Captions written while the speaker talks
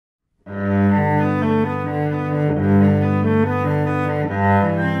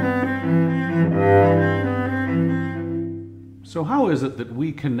how is it that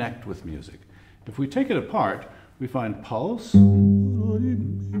we connect with music? If we take it apart, we find pulse,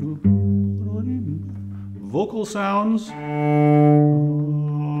 vocal sounds,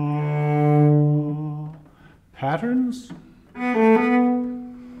 patterns,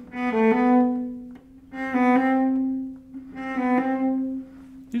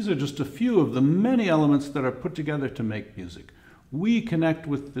 these are just a few of the many elements that are put together to make music. We connect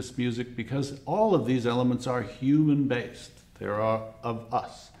with this music because all of these elements are human-based. They are of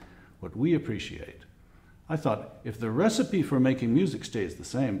us, what we appreciate. I thought, if the recipe for making music stays the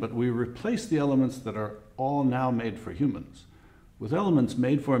same, but we replace the elements that are all now made for humans with elements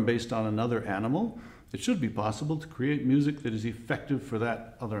made for and based on another animal, it should be possible to create music that is effective for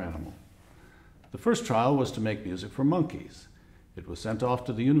that other animal. The first trial was to make music for monkeys. It was sent off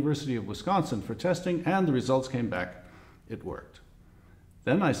to the University of Wisconsin for testing, and the results came back. It worked.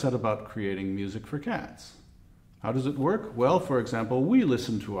 Then I set about creating music for cats. How does it work? Well, for example, we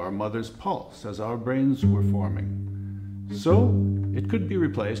listen to our mother's pulse as our brains were forming. So it could be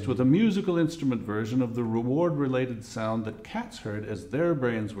replaced with a musical instrument version of the reward-related sound that cats heard as their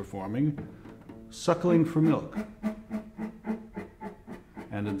brains were forming, suckling for milk.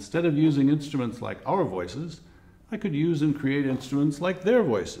 And instead of using instruments like our voices, I could use and create instruments like their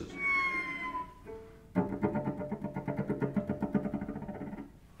voices.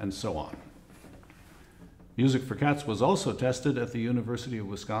 And so on. Music for Cats was also tested at the University of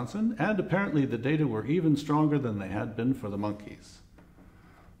Wisconsin, and apparently the data were even stronger than they had been for the monkeys.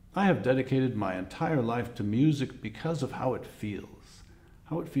 I have dedicated my entire life to music because of how it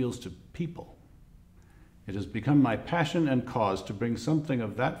feels to people. It has become my passion and cause to bring something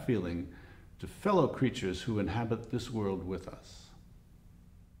of that feeling to fellow creatures who inhabit this world with us.